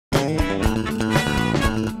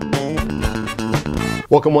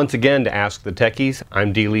Welcome once again to Ask the Techies.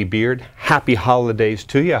 I'm D. Lee Beard. Happy holidays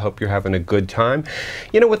to you. I hope you're having a good time.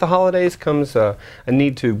 You know, with the holidays comes a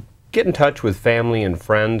need to get in touch with family and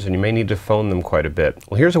friends, and you may need to phone them quite a bit.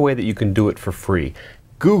 Well, here's a way that you can do it for free.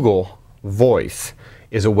 Google Voice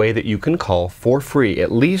is a way that you can call for free,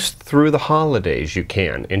 at least through the holidays you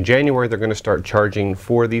can. In January they're going to start charging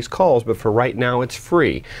for these calls, but for right now it's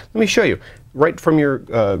free. Let me show you. Right from your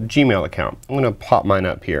Gmail account. I'm going to pop mine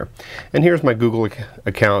up here. And here's my Google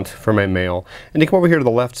account for my mail. And you come over here to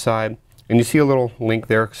the left side, and you see a little link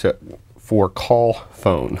there for call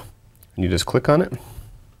phone. And you just click on it.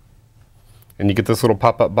 And you get this little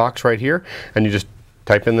pop-up box right here, and you just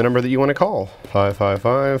type in the number that you want to call.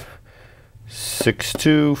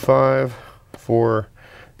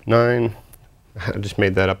 555-625-49. I just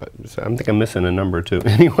made that up. I think I'm missing a number too.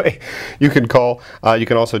 Anyway, you can call. You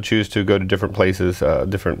can also choose to go to different places,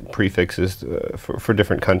 different prefixes for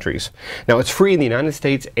different countries. Now, it's free in the United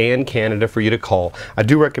States and Canada for you to call. I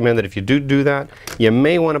do recommend that if you do that, you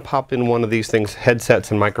may want to pop in one of these things,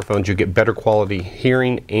 headsets and microphones. You get better quality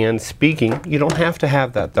hearing and speaking. You don't have to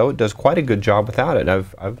have that though. It does quite a good job without it.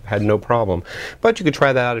 I've had no problem. But you could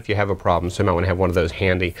try that out if you have a problem. So you might want to have one of those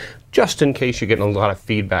handy, just in case you're getting a lot of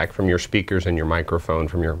feedback from your speakers and your microphone,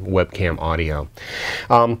 from your webcam audio.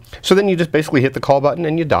 So then you just basically hit the call button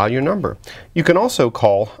and you dial your number. You can also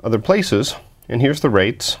call other places, and here's the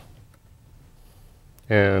rates.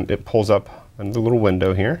 And it pulls up in the little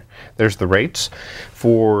window here. There's the rates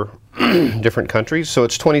for different countries. So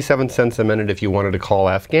it's 27 cents a minute if you wanted to call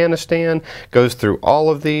Afghanistan. Goes through all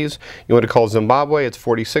of these. You want to call Zimbabwe, it's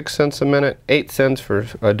 46 cents a minute. 8 cents for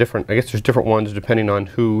different, I guess there's different ones depending on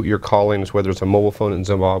who you're calling, whether it's a mobile phone in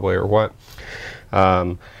Zimbabwe or what.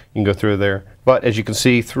 You can go through there. But as you can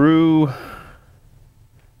see, through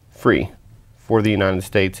free. For the United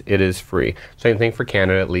States, it is free. Same thing for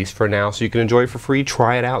Canada, at least for now. So you can enjoy it for free.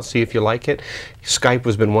 Try it out, see if you like it. Skype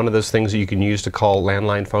has been one of those things that you can use to call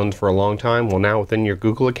landline phones for a long time. Well, now within your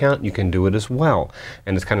Google account, you can do it as well.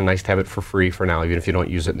 And it's kind of nice to have it for free for now, even if you don't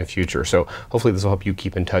use it in the future. So hopefully this will help you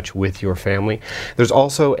keep in touch with your family. There's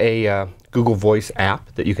also a Google Voice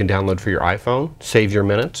app that you can download for your iPhone. Save your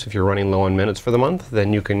minutes. If you're running low on minutes for the month,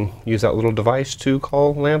 then you can use that little device to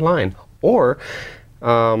call landline. Or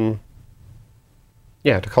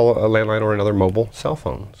yeah, to call a landline or another mobile cell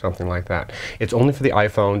phone, something like that. It's only for the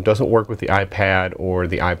iPhone, doesn't work with the iPad or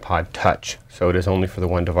the iPod Touch, so it is only for the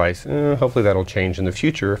one device. Hopefully that'll change in the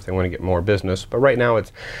future if they want to get more business, but right now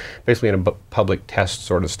it's basically in a public test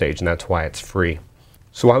sort of stage, and that's why it's free.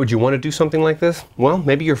 So why would you want to do something like this? Well,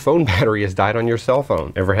 maybe your phone battery has died on your cell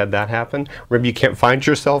phone. Ever had that happen? Maybe you can't find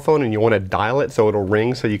your cell phone and you want to dial it so it'll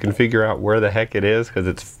ring so you can figure out where the heck it is because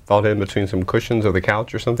it's fallen in between some cushions or the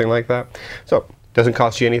couch or something like that. So, doesn't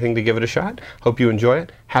cost you anything to give it a shot. Hope you enjoy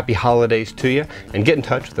it. Happy holidays to you, and get in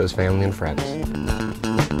touch with those family and friends.